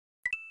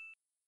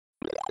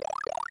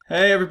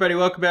Hey everybody,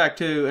 welcome back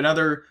to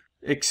another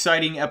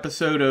exciting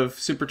episode of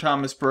Super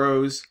Thomas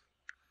Bros.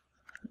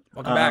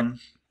 Welcome back.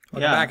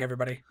 Welcome back,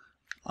 everybody.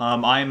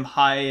 I'm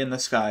high in the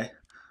sky.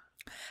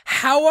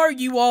 How are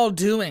you all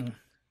doing?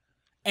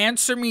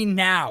 Answer me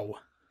now.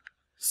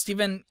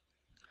 Steven,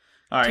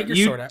 All right, take your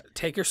sword out.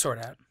 Take your sword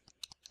out.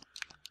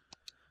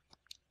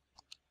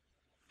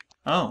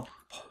 Oh.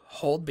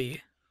 Hold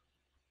B.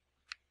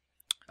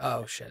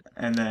 Oh, shit.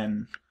 And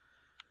then...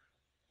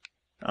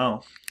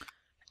 Oh.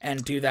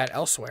 And do that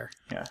elsewhere.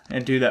 Yeah,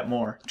 and do that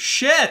more.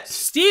 Shit!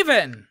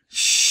 Steven!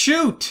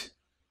 Shoot!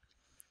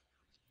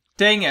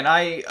 Dang it,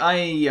 I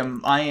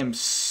am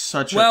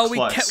such a klutz.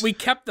 Well, we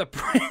kept the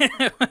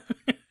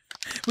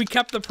we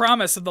kept the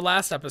promise of the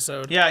last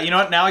episode. Yeah, you know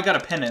what? Now I got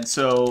a pennant,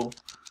 so...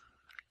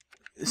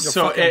 You're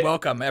fucking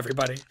welcome,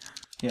 everybody.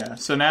 Yeah,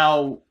 so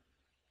now...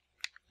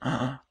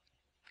 Oh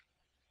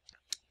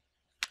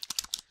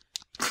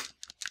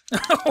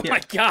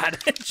my god.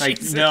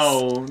 Like,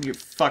 no, you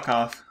fuck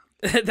off.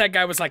 That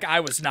guy was like, I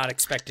was not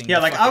expecting. Yeah,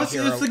 like, it's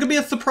gonna be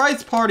a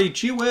surprise party.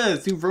 Gee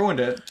whiz, you ruined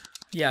it.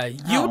 Yeah,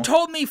 you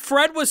told me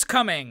Fred was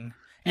coming.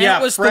 And yeah,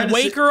 it was Fred the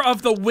Waker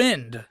of the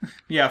Wind.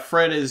 Yeah,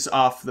 Fred is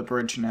off the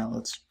bridge now.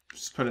 Let's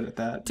just put it at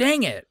that.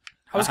 Dang it.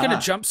 I was gonna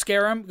jump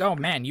scare him. Oh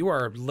man, you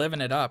are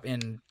living it up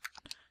in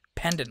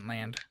Pendant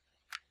Land.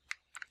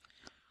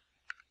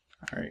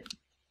 Alright.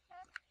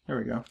 There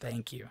we go.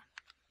 Thank you.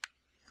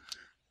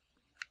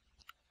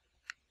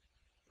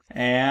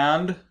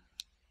 And...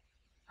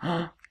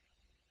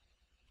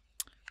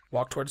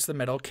 Walk towards the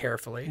middle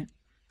carefully.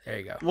 There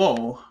you go.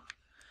 Whoa.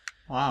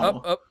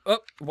 Wow.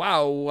 Up.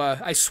 Wow.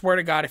 I swear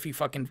to God if you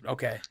fucking...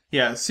 Okay.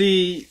 Yeah,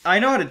 see, I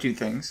know how to do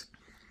things.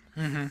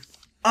 Mm-hmm.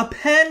 A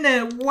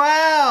pendant!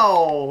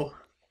 Wow!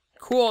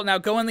 Cool, now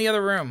go in the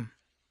other room.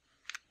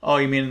 Oh,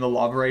 you mean in the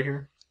lava right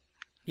here?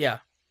 Yeah.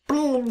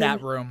 That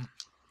room.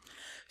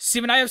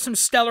 Steven, I have some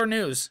stellar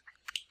news.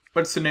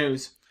 What's the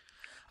news?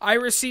 I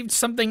received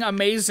something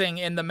amazing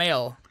in the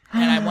mail,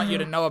 and I want you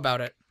to know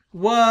about it.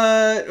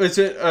 What? Is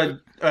it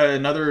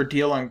another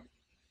deal on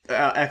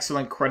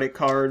excellent credit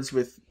cards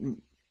with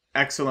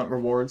excellent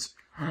rewards?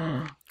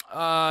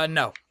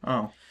 No.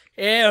 Oh.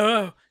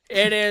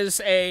 It is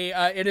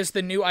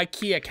the new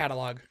IKEA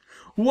catalog.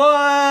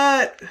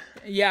 What?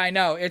 Yeah, I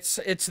know. It's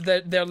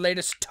their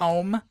latest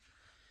tome.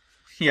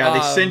 Yeah,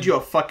 they send you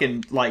a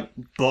fucking, like,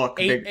 book.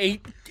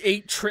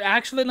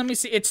 Actually, let me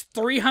see. It's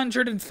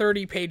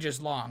 330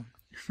 pages long.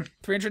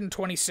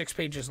 326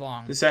 pages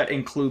long. Does that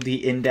include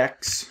the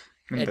index?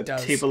 And It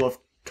does. Table of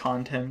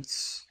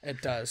contents?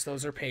 It does.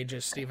 Those are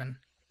pages, Steven.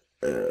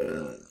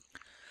 It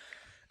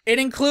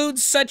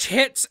includes such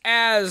hits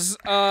as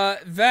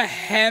the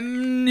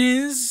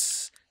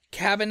Hemnes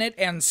Cabinet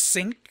and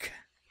Sink,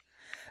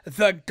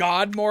 the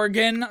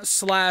Godmorgan /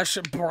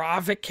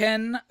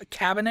 Braviken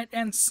Cabinet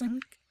and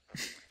Sink.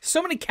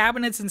 So many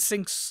cabinets and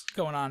sinks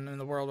going on in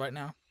the world right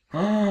now.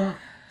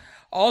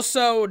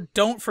 Also,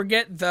 don't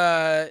forget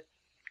the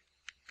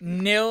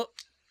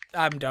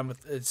I'm done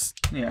with this.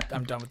 Yeah.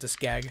 I'm done with this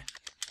gag.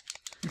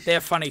 They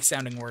have funny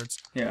sounding words.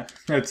 Yeah,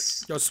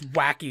 that's Those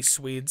wacky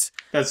Swedes.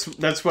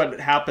 That's what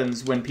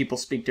happens when people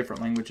speak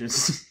different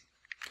languages.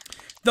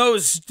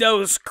 Those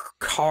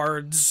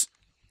cards.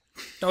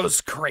 Those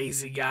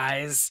crazy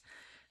guys.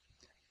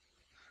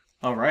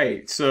 All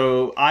right,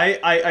 so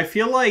I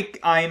feel like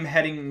I'm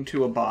heading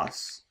to a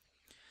boss.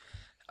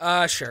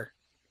 Sure.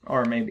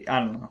 Or maybe, I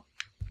don't know.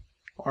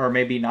 Or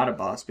maybe not a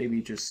boss.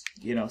 Maybe just,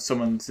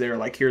 someone's there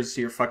like, here's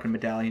your fucking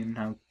medallion.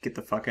 Now get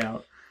the fuck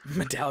out.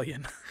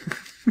 Medallion.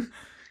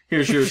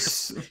 Here's your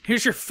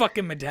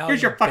fucking medallion.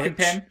 Here's your fucking bitch.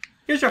 pen.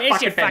 Here's your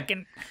fucking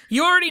pen.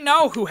 You already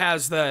know who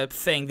has the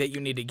thing that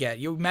you need to get.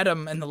 You met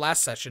him in the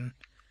last session.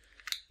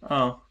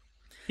 Oh.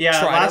 Yeah,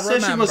 last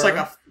session was like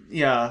a...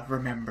 Yeah,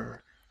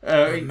 remember.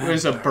 It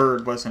was a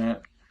bird, wasn't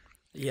it?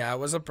 Yeah, it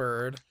was a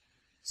bird.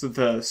 So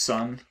the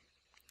sun?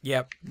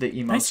 Yep. The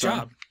emo nice sun?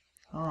 Job.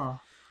 Oh.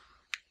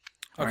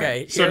 Okay.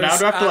 Right. So now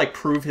do I have to, like,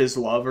 prove his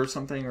love or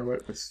something? Or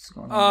what's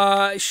going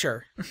on?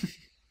 Sure.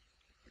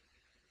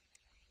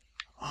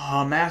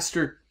 Oh,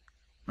 Master...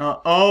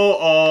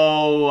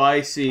 Oh,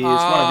 I see. It's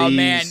one of these.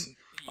 Man.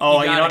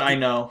 Oh, you know what? I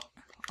know.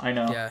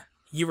 Yeah.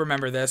 You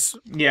remember this.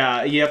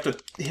 Yeah, you have to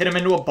hit him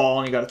into a ball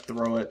and you gotta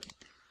throw it.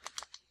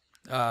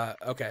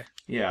 Okay.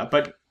 Yeah,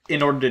 but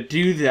in order to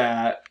do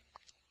that,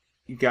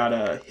 you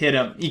gotta hit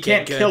him. You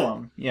can't kill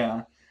him.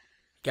 Yeah.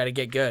 Gotta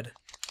get good.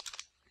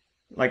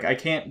 Like, I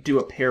can't do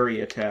a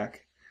parry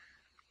attack.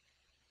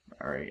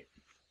 Alright.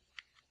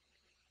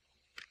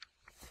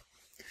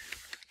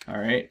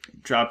 Alright.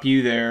 Drop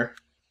you there.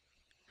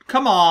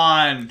 Come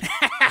on!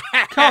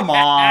 Come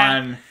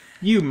on!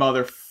 You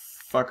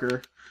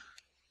motherfucker.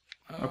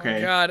 Okay.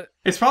 Oh, God.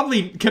 It's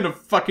probably gonna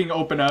fucking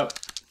open up.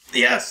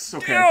 Yes!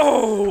 Okay.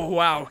 Oh,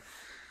 wow.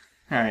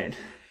 Alright.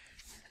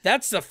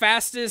 That's the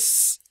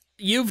fastest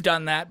you've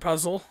done that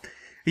puzzle.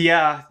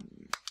 Yeah,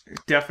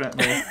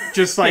 definitely.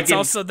 Just like it's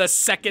also the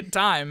second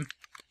time.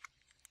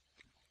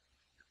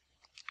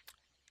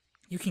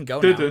 You can go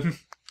now.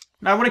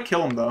 I want to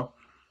kill him, though.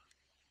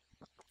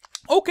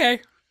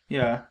 Okay.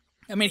 Yeah.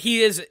 I mean, he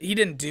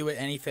didn't do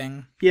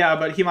anything. Yeah,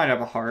 but he might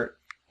have a heart.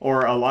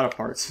 Or a lot of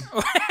hearts.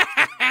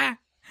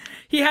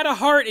 He had a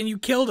heart and you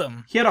killed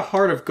him. He had a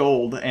heart of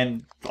gold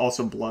and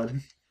also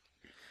blood.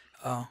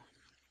 Oh.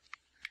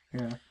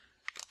 Yeah.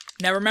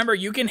 Now remember,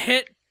 you can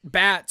hit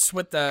bats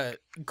with the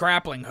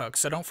grappling hook,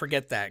 so don't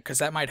forget that, because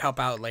that might help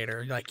out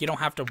later. Like, you don't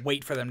have to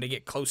wait for them to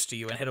get close to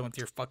you and hit them with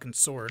your fucking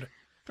sword.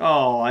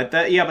 Oh,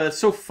 yeah, but it's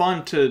so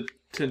fun to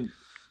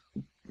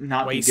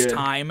not waste be good.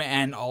 time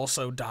and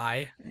also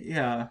die.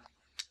 Yeah.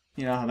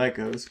 You know how that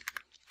goes.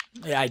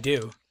 Yeah, I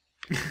do.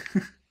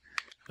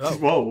 Oh.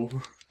 Whoa.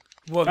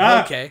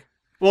 Well, okay.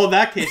 Well, in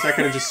that case, I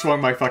could have just swung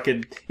my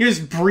fucking... He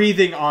was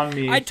breathing on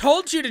me. I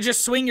told you to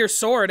just swing your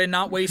sword and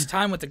not waste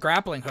time with the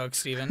grappling hook,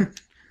 Steven.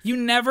 You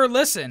never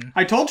listen.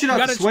 I told you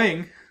not to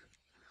swing.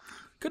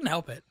 Couldn't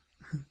help it.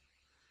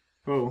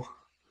 Whoa.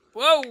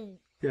 Whoa.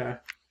 Yeah.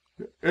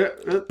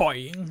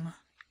 Boing.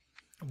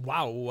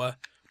 Wow.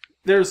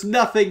 There's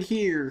nothing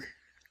here.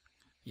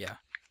 Yeah.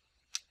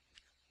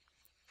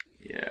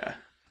 Yeah.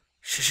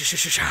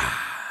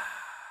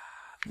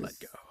 Let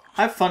go.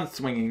 Have fun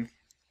swinging.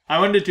 I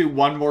wanted to do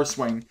one more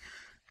swing.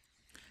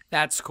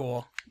 That's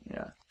cool.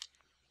 Yeah.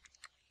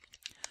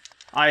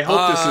 I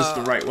hope this is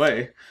the right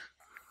way.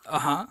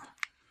 Uh-huh.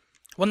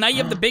 Well, now you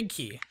have the big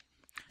key.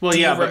 Well, Do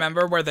yeah, you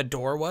remember where the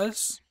door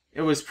was?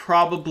 It was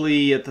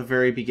probably at the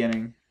very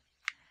beginning.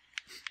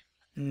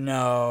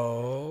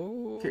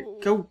 No. Okay,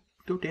 go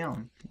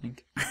down,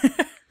 Link.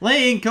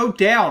 Link, go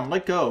down.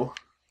 Let go.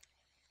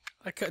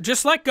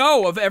 Just let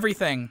go of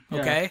everything,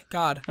 okay? Yeah.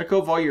 God. Let go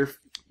of all your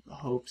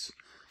hopes.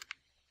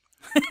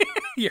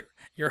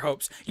 Your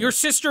hopes. Your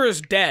sister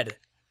is dead.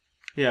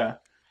 Yeah.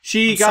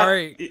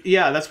 Sorry.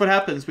 Yeah, that's what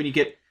happens when you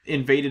get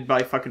invaded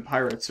by fucking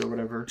pirates or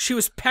whatever. She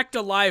was pecked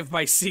alive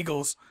by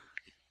seagulls.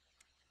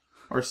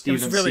 Or Steven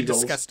It was really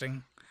Seagulls.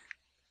 disgusting.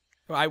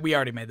 We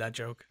already made that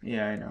joke.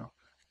 Yeah, I know.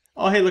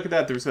 Oh, hey, look at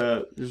that. There's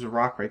a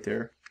rock right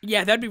there.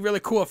 Yeah, that'd be really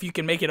cool if you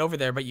can make it over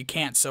there, but you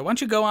can't. So why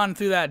don't you go on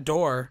through that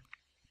door?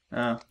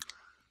 Oh.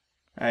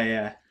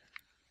 Yeah.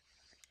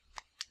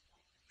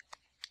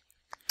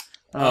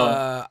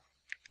 Oh.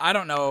 I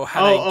don't know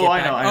how to get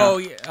back. I know.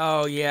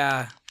 Oh,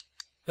 yeah.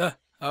 Oh,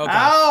 God.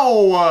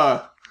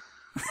 Ow!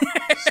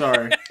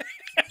 Sorry.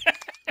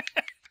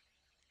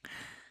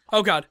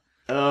 Oh, God.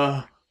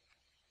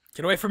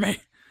 Get away from me.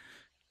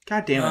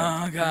 God damn it.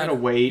 Oh, God. I gotta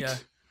wait. Yeah.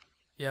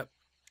 Yep.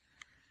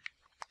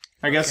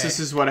 I guess this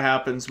is what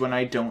happens when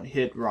I don't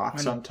hit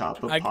rocks on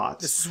top of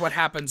pots. This is what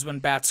happens when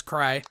bats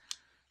cry.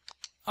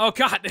 Oh,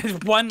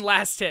 God. One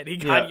last hit. He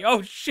got you.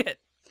 Oh, shit.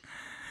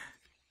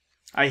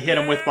 I hit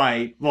him with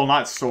my, well,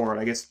 not sword,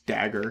 I guess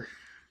dagger.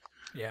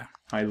 Yeah.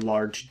 My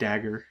large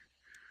dagger.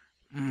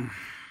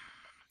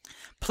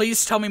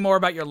 Please tell me more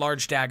about your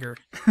large dagger.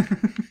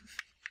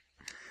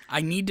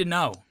 I need to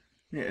know.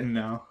 Yeah,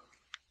 no.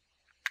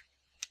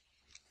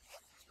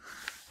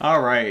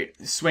 Alright,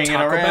 swinging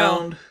Taco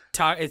around.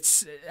 Bell.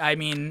 It's like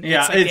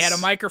they had a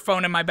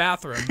microphone in my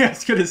bathroom. I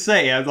was gonna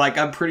say,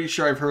 I'm pretty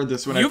sure I've heard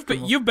this when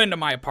You've been to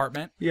my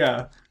apartment.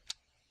 Yeah.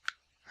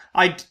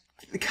 I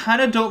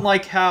kind of don't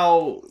like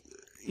how,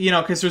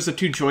 because there's the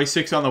two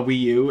joysticks on the Wii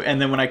U,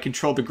 and then when I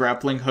control the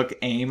grappling hook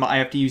aim, I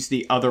have to use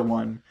the other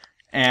one.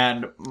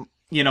 And,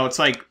 it's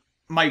like,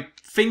 my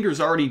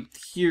finger's already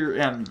here,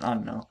 and I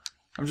don't know.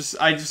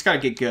 I just gotta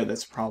get good,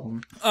 that's the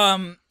problem.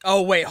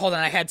 Oh wait, hold on,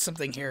 I had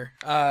something here.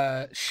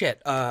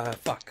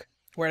 Fuck.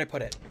 Where'd I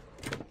put it?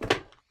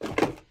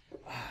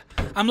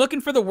 I'm looking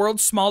for the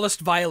world's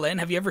smallest violin.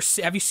 Have you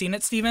seen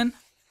it, Steven?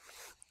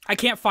 I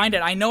can't find it.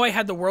 I know I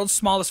had the world's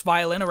smallest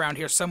violin around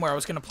here somewhere. I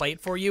was gonna play it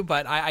for you,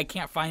 but I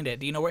can't find it.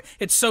 Do you know where?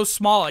 It's so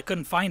small, I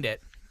couldn't find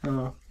it.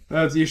 Oh,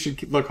 you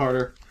should look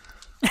harder.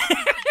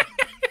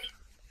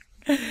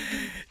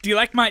 Do you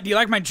like my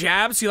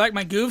jabs? Do you like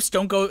my goofs?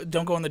 Don't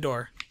go in the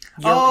door.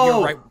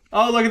 You're right.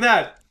 Oh, look at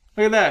that.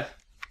 Look at that.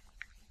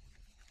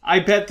 I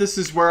bet this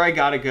is where I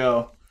gotta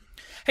go.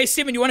 Hey,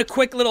 Steven, you want a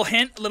quick little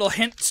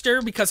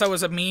hintster because I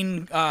was a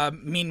mean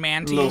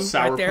man to you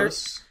right there?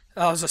 Sourpuss.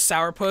 I was a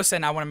sourpuss,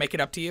 and I want to make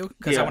it up to you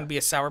because I Yeah. want to be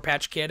a Sour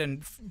Patch Kid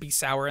and be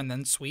sour and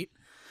then sweet.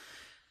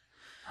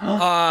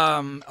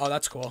 Oh,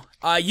 that's cool.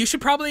 You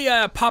should probably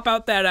pop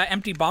out that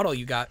empty bottle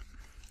you got.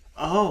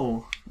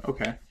 Oh,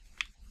 okay.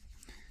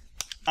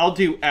 I'll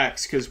do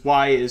X because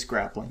Y is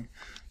grappling.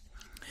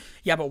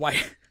 Yeah, but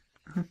why?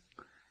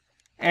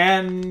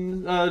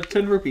 And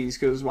 10 rupees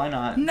because why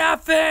not?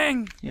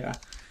 Nothing. Yeah.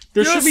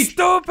 There should be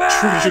stupid.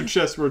 treasure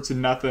chests where it's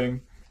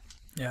nothing.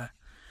 Yeah.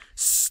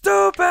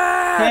 Stupid.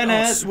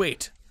 Bennett. Oh,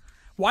 sweet.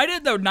 Why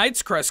did the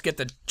Knight's Crest get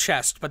the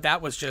chest? But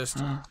that was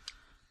just.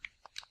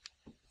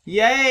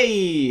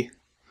 Yay!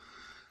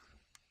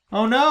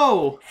 Oh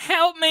no!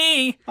 Help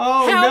me!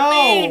 Oh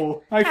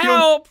Help no! Me!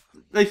 Help!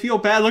 I feel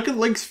bad. Look at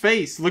Link's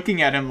face,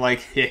 looking at him like.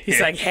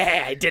 He's like,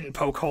 "Hey, I didn't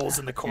poke holes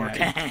in the cork."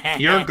 Yeah,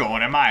 you're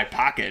going in my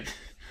pocket.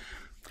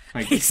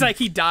 Like, He's like,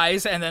 he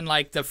dies, and then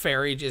like the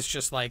fairy is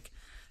just like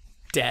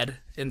dead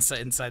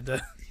inside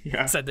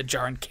the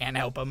jar and can't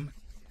help him.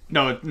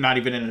 No, not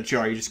even in a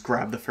jar. You just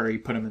grab the fairy,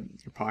 put him in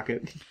your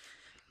pocket.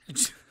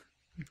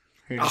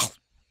 Oh.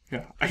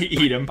 Yeah, I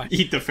eat him.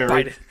 Eat the fairy.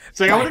 Bite it. It's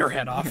like, Bite her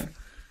head off.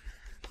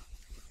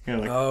 Yeah,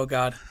 like, Oh,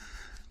 God.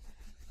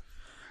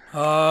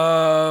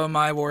 Oh,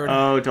 my word.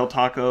 oh, Del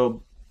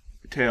Taco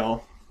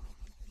tail.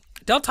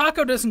 Del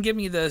Taco doesn't give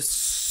me the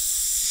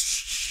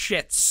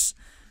shits.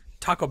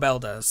 Taco Bell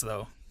does,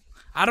 though.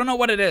 I don't know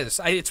what it is.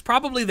 It's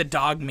probably the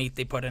dog meat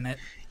they put in it.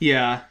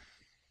 Yeah.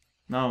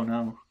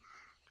 No.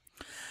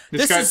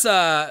 This is,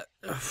 oh,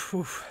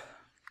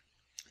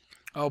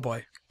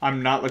 boy.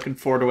 I'm not looking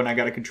forward to when I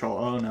gotta control.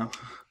 Oh, no.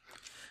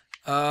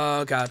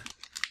 Oh, God.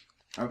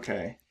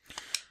 Okay.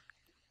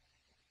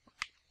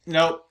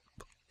 Nope.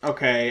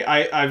 Okay,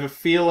 I have a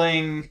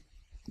feeling...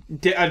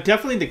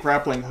 definitely the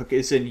grappling hook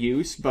is in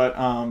use, but,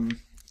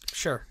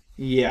 Sure.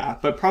 yeah,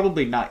 but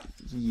probably not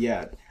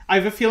yet. I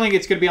have a feeling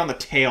it's going to be on the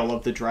tail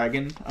of the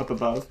dragon up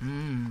above.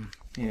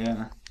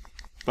 Yeah.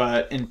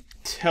 But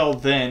until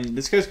then,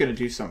 this guy's going to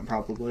do something,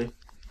 probably.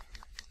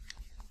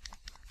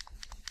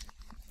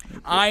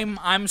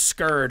 I'm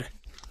scared.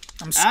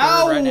 I'm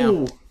scared right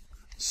now.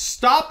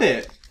 Stop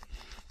it!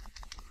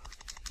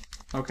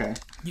 Okay.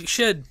 You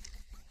should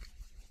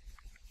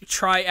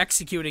try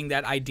executing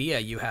that idea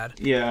you had.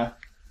 Yeah.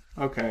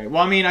 Okay.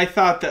 Well, I mean, I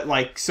thought that,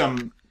 like,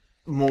 some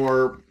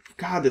more...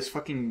 God, this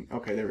fucking...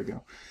 Okay, there we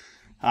go.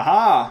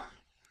 Aha!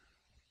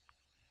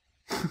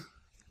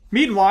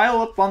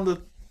 Meanwhile, up on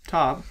the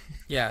top.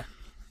 Yeah.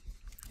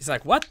 He's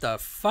like, what the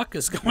fuck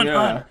is going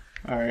on?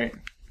 Alright.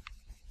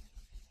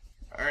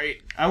 Alright.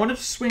 I want to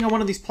swing on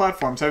one of these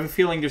platforms. I have a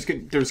feeling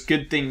there's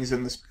good things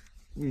in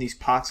these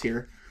pots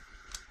here.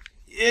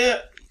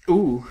 Yeah.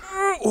 Ooh.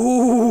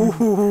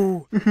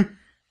 Ooh.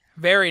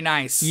 Very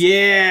nice.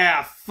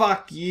 Yeah.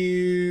 Fuck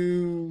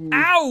you.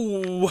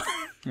 Ow.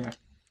 Yeah.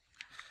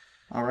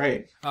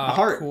 Alright. Oh, a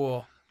heart.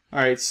 Cool.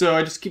 Alright, so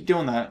I just keep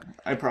doing that.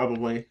 I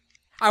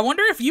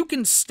wonder if you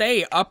can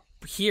stay up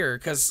here,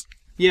 because...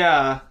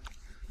 Yeah.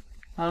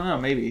 I don't know,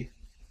 maybe.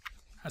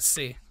 Let's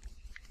see.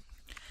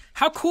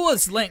 How cool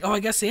is Link? Oh, I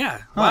guess,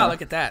 yeah. Huh. Wow,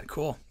 look at that.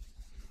 Cool.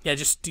 Yeah,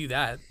 just do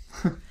that.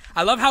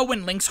 I love how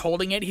when Link's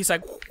holding it, he's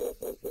like...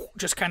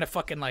 Just kind of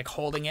fucking, like,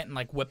 holding it and,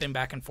 like, whipping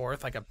back and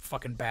forth like a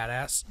fucking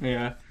badass.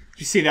 Yeah. Did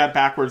you see that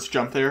backwards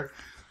jump there?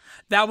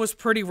 That was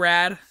pretty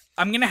rad.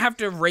 I'm going to have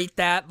to rate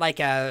that like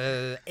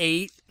a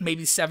 8,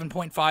 maybe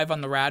 7.5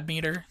 on the rad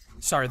meter.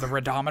 Sorry, the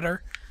radometer.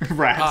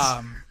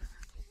 Rats.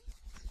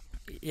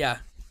 Yeah.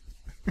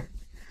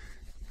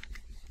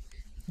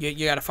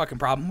 You got a fucking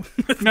problem?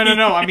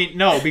 No. I mean,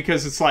 no,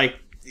 because it's like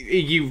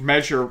you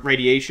measure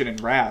radiation in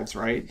rads,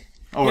 right?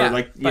 Or yeah,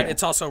 like, but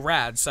it's also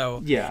rad,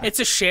 so yeah, it's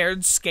a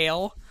shared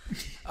scale.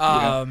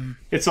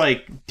 It's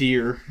like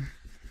deer.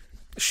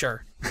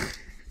 Sure.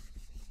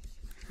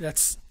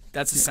 That's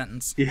a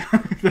sentence. Yeah,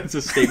 that's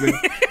a statement.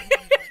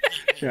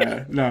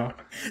 Yeah, no.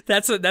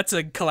 That's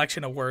a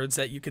collection of words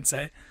that you can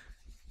say.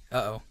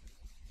 Uh-oh.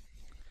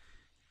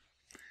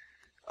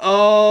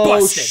 Oh,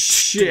 Busted.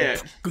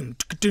 shit.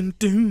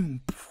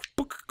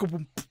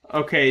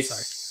 Okay,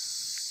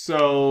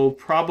 so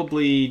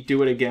probably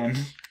do it again.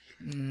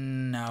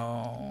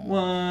 No.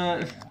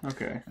 What?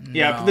 Okay.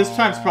 Yeah, but this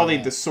time's probably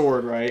the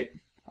sword, right?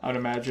 I'd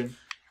imagine.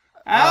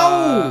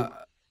 Ow!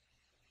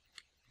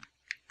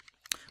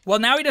 Well,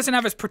 now he doesn't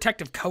have his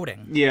protective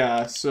coating.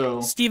 Yeah,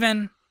 so...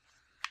 Steven.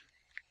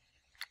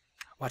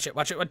 Watch it.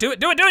 Do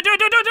it.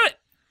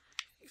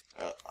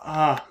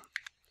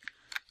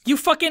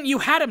 You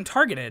had him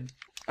targeted.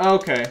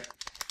 Okay.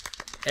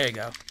 There you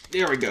go.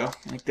 There we go.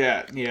 Like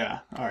that. Yeah.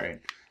 All right.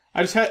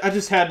 I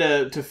just had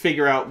to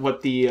figure out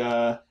what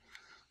the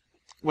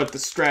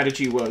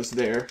strategy was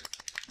there.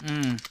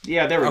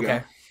 Yeah, there we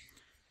go.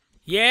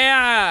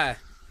 Yeah.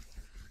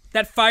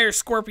 That fire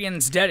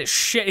scorpion's dead as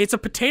shit. It's a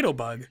potato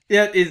bug.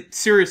 Yeah, it's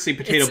seriously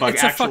potato bug.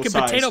 It's a fucking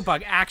potato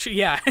bug. Actually,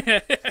 yeah.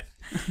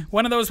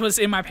 One of those was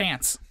in my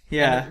pants.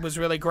 Yeah. And it was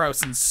really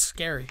gross and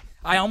scary.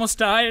 I almost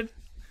died.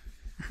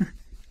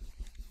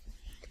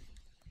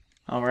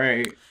 All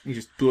right. You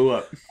just blew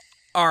up.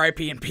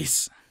 R.I.P. in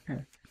peace.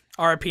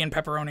 R.I.P. in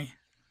pepperoni.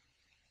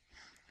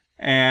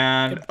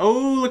 And,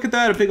 oh, look at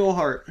that. A big old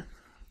heart.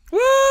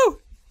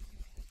 Woo!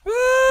 Woo!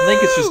 I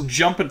think it's just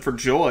jumping for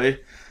joy.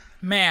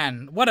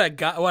 Man, what a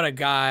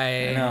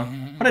guy! I know.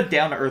 What a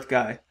down to earth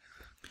guy.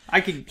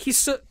 He's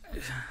so.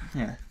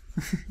 Yeah.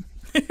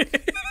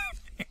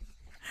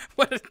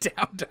 What a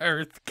down to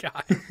earth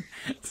guy.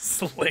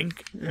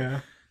 Slink. Yeah.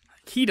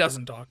 He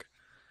doesn't talk.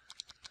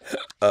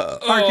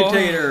 Heart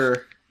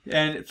container,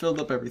 and it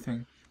filled up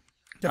everything.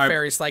 The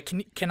fairy's like,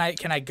 can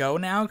I go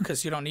now?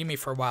 Because you don't need me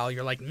for a while.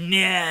 You're like,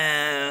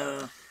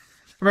 no.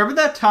 Remember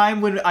that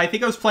time when I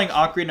think I was playing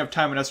Ocarina of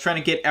Time and I was trying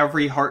to get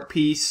every heart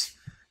piece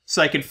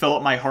so I could fill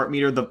up my heart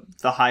meter the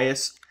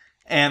highest,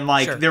 and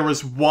like there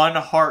was one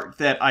heart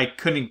that I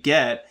couldn't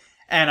get,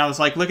 and I was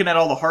like looking at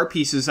all the heart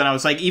pieces, and I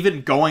was like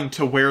even going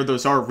to where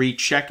those are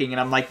rechecking, and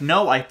I'm like,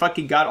 no, I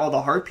fucking got all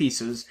the heart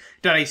pieces.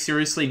 Did I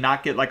seriously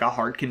not get like a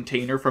heart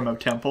container from a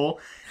temple?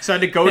 So I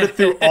had to go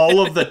through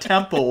all of the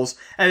temples,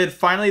 and then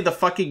finally the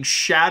fucking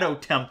Shadow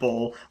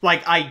Temple,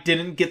 like I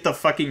didn't get the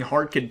fucking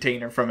heart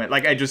container from it.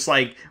 Like I just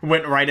like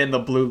went right in the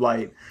blue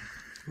light.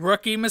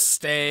 Rookie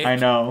mistake. I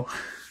know.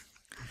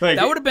 Like,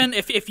 That would have been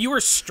if you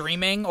were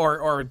streaming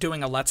or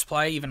doing a let's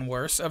play, even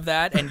worse of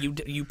that, and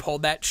you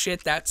pulled that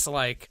shit. That's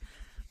like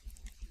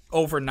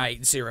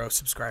overnight 0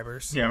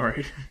 subscribers. Yeah,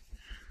 right.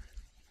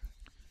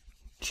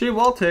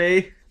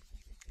 Chiwalte.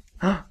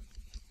 Oh,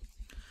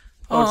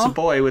 it's a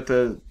boy with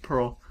the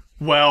pearl.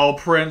 Well,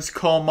 Prince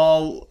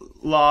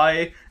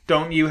Komali,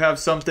 don't you have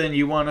something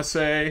you want to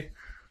say?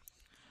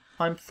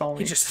 I'm falling.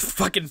 He just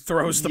fucking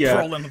throws the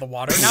pearl into the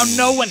water. Now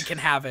no one can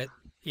have it.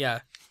 Yeah.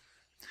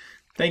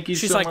 Thank you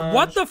She's so like, much.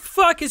 what the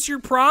fuck is your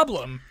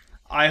problem?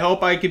 I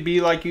hope I could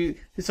be like you.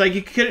 It's like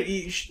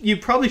you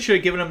probably should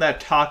have given him that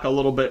talk a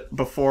little bit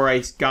before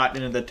I got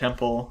into the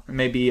temple.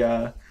 Maybe,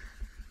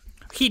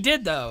 He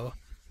did, though.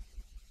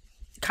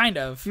 Kind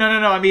of. No.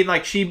 I mean,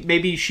 like,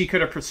 maybe she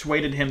could have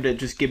persuaded him to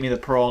just give me the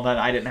pearl, and then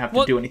I didn't have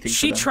to do anything.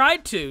 She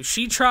tried to.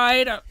 She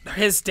tried.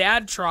 His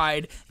dad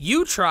tried.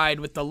 You tried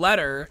with the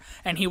letter,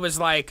 and he was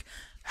like,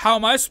 "How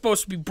am I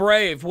supposed to be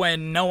brave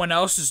when no one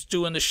else is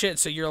doing the shit?"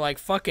 So you're like,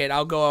 "Fuck it,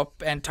 I'll go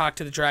up and talk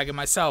to the dragon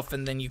myself."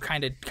 And then you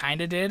kind of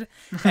did.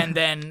 And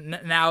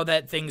then now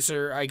that things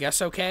are, I guess,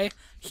 okay,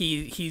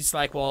 he's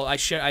like, "Well,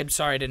 I'm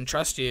sorry, I didn't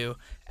trust you.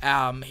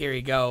 Here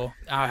you go.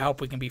 I hope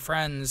we can be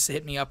friends.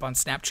 Hit me up on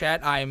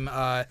Snapchat. I'm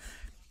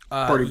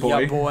Party boy.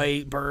 Ya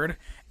boy bird.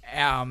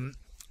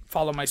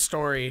 Follow my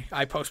story.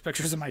 I post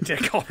pictures of my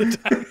dick all the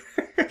time."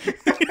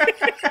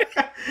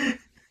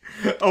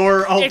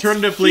 Or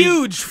alternatively, it's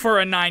huge for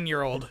a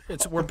 9-year-old.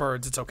 We're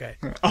birds. It's okay.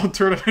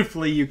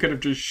 Alternatively, you could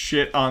have just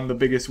shit on the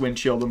biggest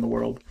windshield in the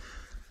world,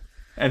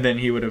 and then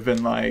he would have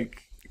been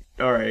like,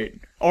 "All right."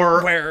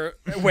 Or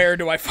where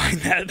do I find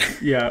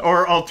that? Yeah.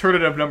 Or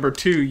alternative number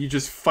 2, you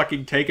just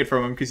fucking take it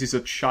from him because he's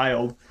a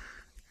child.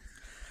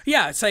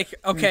 Yeah, it's like,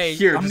 okay,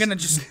 Here, I'm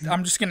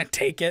just gonna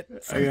take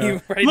it from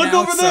you right Look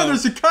now. over there.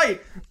 There's a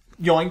kite.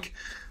 Yoink.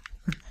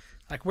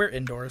 Like, we're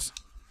indoors.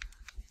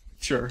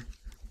 Sure.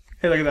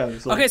 Hey, look at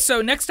that. Like, okay,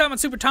 so next time on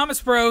Super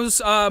Thomas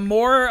Bros,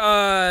 more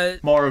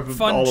of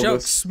fun all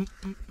jokes, of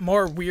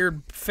more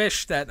weird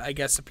fish that I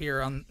guess appear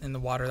in the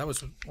water.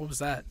 What was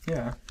that?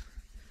 Yeah.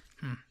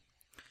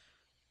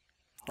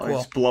 Cool.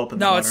 Just blow up in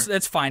the no, water.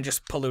 it's fine.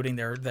 Just polluting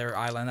their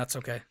island. That's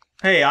okay.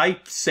 Hey, I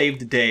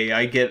saved the day.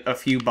 I get a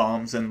few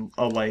bombs and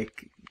a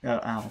lake.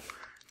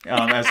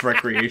 As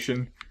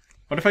recreation.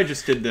 What if I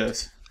just did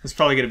this? It's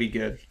probably gonna be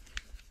good.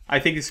 I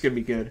think it's gonna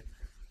be good.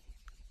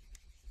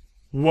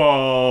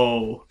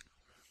 Whoa!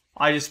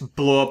 I just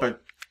blew up a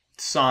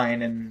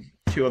sign and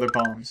 2 other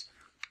bombs.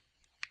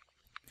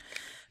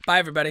 Bye,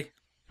 everybody.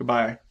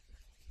 Goodbye.